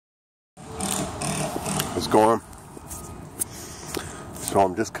How's it going? So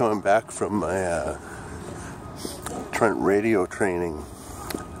I'm just coming back from my Trent radio training,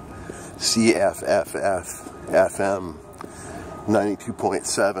 CFFF FM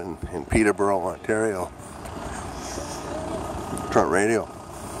 92.7 in Peterborough, Ontario. Trent radio.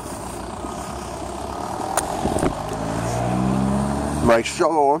 My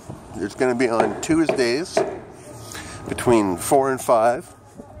show is going to be on Tuesdays between 4 and 5.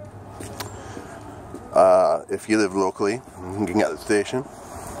 If you live locally, you can get the station.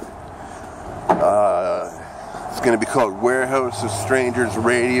 It's going to be called Warehouse of Strangers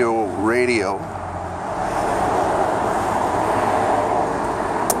Radio.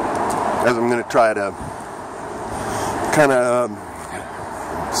 As I'm going to try to kind of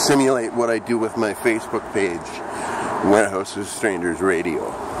simulate what I do with my Facebook page, Warehouse of Strangers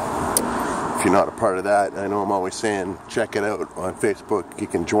Radio. If you're not a part of that, I know I'm always saying check it out on Facebook. You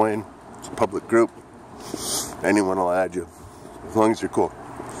can join. It's a public group. Anyone will add you, as long as you're cool.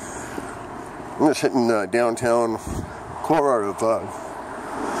 I'm just hitting downtown core of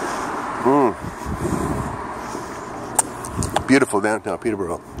beautiful downtown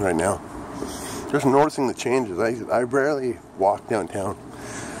Peterborough right now. Just noticing the changes. I rarely walk downtown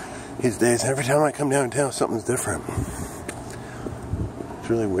these days. Every time I come downtown, something's different. It's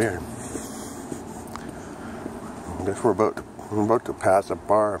really weird. I guess we're about to pass a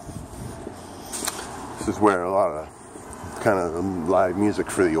bar. This is where a lot of kind of live music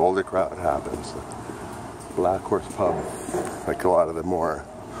for the older crowd happens. Black Horse Pub, like a lot of the more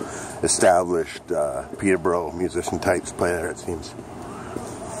established Peterborough musician types play there, it seems.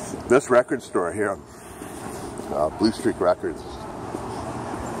 This record store here, Blue Streak Records,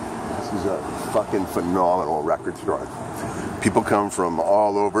 this is a fucking phenomenal record store. People come from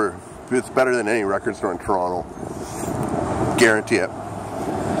all over. It's better than any record store in Toronto. Guarantee it.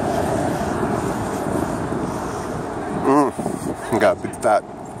 Got a big fat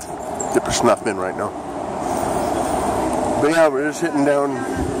dipper snuff in right now. But yeah, we're just hitting downtown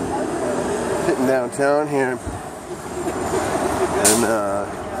here. And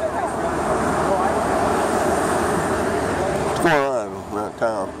what's going on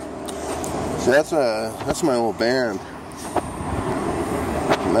downtown? So that's my old band.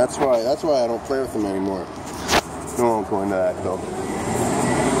 And that's why I don't play with them anymore. No one go into that though.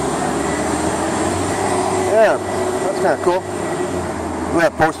 Yeah, that's kind of cool. We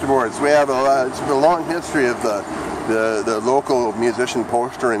have poster boards. We have it's a long history of the local musician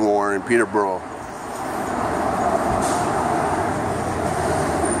postering war in Peterborough.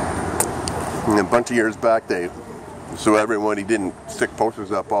 And a bunch of years back, so everybody didn't stick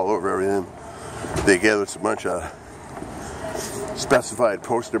posters up all over everything. They gave us a bunch of specified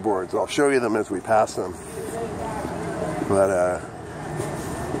poster boards. I'll show you them as we pass them. But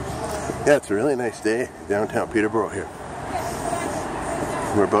yeah, it's a really nice day downtown Peterborough here.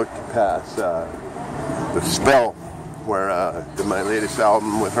 We're about to pass the Spell, where my latest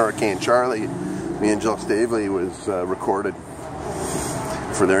album with Hurricane Charlie, me and Jill Stavely, was recorded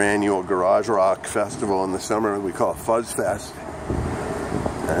for their annual Garage Rock Festival in the summer. We call it Fuzz Fest.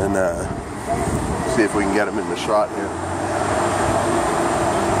 And see if we can get them in the shot here.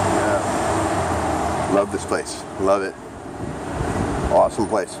 Yeah. Love this place. Love it. Awesome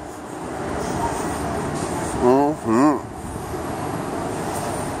place.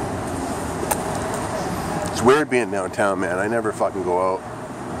 It's weird being downtown, man. I never fucking go out.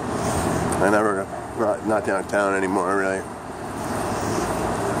 Not downtown anymore, really.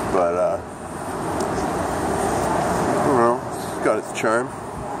 But, I don't know, it's got its charm.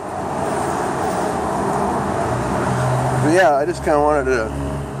 But yeah, I just kind of wanted to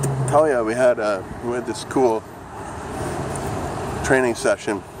tell you, we had this cool training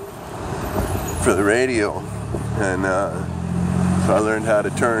session for the radio, and so I learned how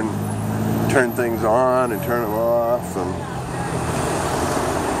to turn things on and turn them off, and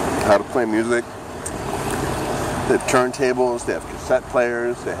how to play music. They have turntables, they have cassette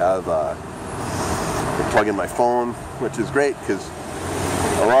players, they plug in my phone, which is great because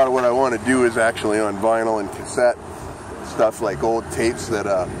a lot of what I want to do is actually on vinyl and cassette stuff, like old tapes that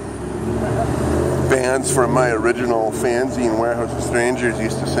bands from my original fanzine Warehouse of Strangers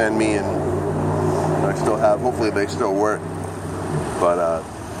used to send me, and I still have. Hopefully they still work, but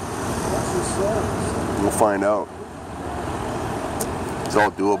we'll find out. It's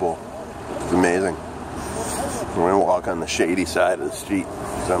all doable. It's amazing. We're gonna walk on the shady side of the street,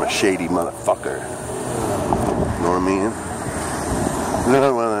 because I'm a shady motherfucker. You know what I mean?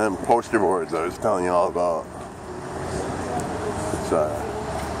 Another one of them poster boards I was telling you all about.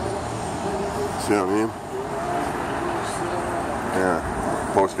 See what I mean? Yeah,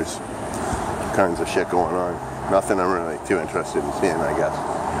 posters. kinds of shit going on. Nothing I'm really too interested in seeing, I guess.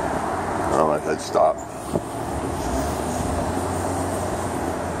 I'll let that stop.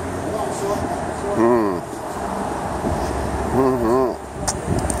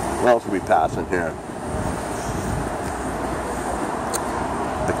 What else will we passing here?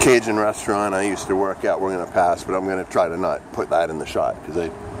 The Cajun restaurant I used to work at, we're going to pass, but I'm going to try to not put that in the shot because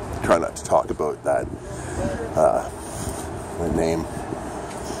I try not to talk about that name.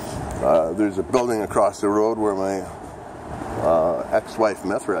 There's a building across the road where my ex-wife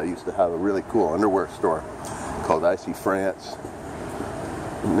Mithra used to have a really cool underwear store called Icy France.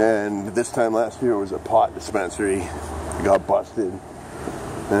 And then this time last year it was a pot dispensary. It got busted.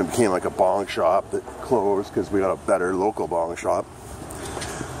 And it became like a bong shop that closed because we got a better local bong shop.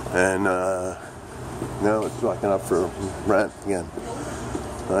 And now it's fucking up for rent again.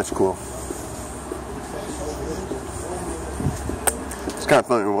 That's cool. It's kind of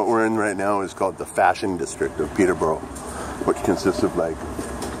funny. What we're in right now is called the Fashion District of Peterborough, which consists of like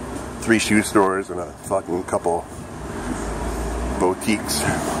 3 shoe stores and a fucking couple boutiques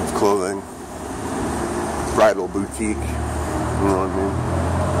of clothing. Bridal boutique. You know what I mean?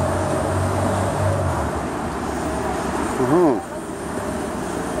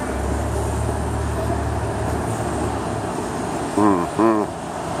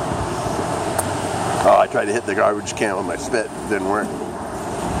 Oh, I tried to hit the garbage can with my spit. Didn't work.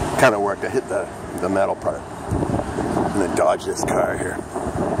 Kind of worked. I hit the metal part. And then dodged this car here.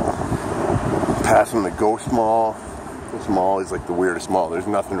 Passing the Ghost Mall. This mall is like the weirdest mall. There's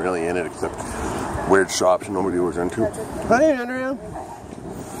nothing really in it except weird shops nobody was into. Hi, Andrea.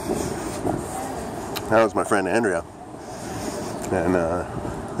 That was my friend Andrea. And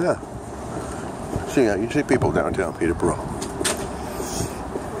yeah. So yeah, you see people downtown Peterborough.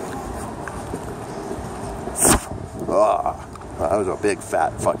 That was a big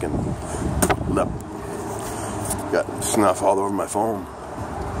fat fucking lip. Got snuff all over my phone.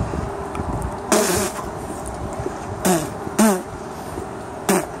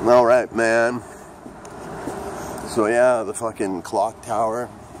 Alright, man. So yeah, the fucking clock tower.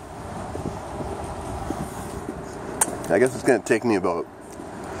 I guess it's going to take me about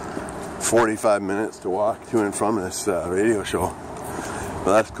 45 minutes to walk to and from this radio show.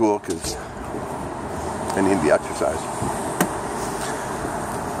 But that's cool because I need the exercise.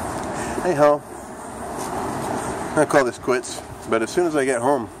 Hey ho. I'm going to call this quits. But as soon as I get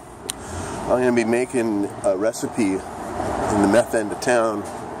home, I'm going to be making a recipe in the meth end of town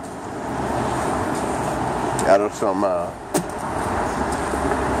out of some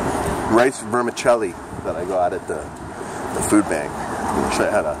rice vermicelli that I got at the food bank. I'll show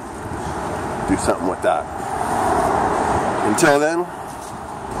you how to do something with that. Until then,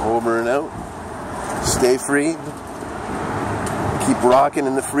 over and out. Stay free. Keep rocking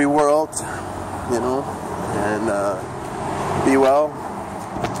in the free world, you know, and be well.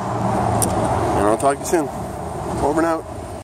 And I'll talk to you soon. Over and out.